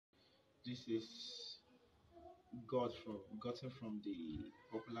This is gotten from the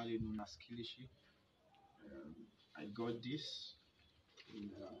popularly known as kilishi. Um, I got this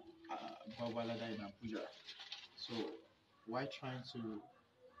in gwagwalada in Abuja. So while trying to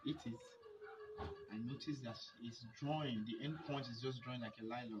eat it, I noticed that it's drawing. The end point is just drawing like a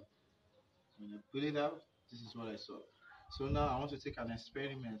nylon. When I pull it out, this is what I saw. So now I want to take an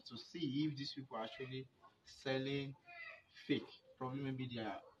experiment to see if these people are actually selling fake. Probably maybe they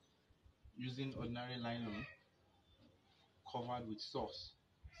are using ordinary nylon covered with sauce,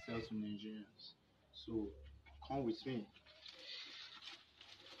 sell to Nigerians. So come with me.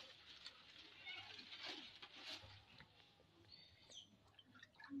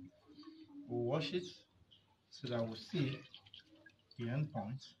 We'll wash it so that we'll see the end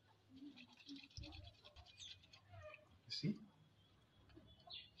point. You see?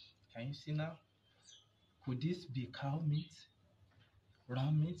 Can you see now? Could this be cow meat,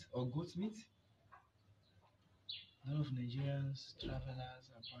 ram meat, or goat meat? A lot of Nigerians, travelers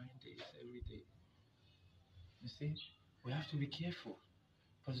are buying this every day. You see, we have to be careful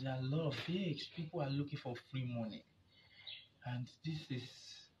because there are a lot of fakes. People are looking for free money, and this is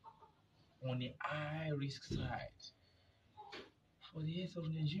on the high risk side for the health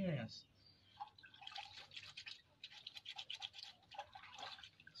of Nigerians.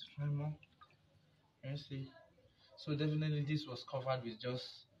 Try more. You see, so definitely this was covered with just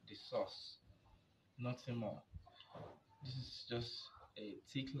the sauce, nothing more. This is just a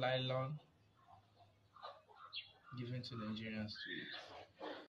thick nylon given to Nigerians to eat.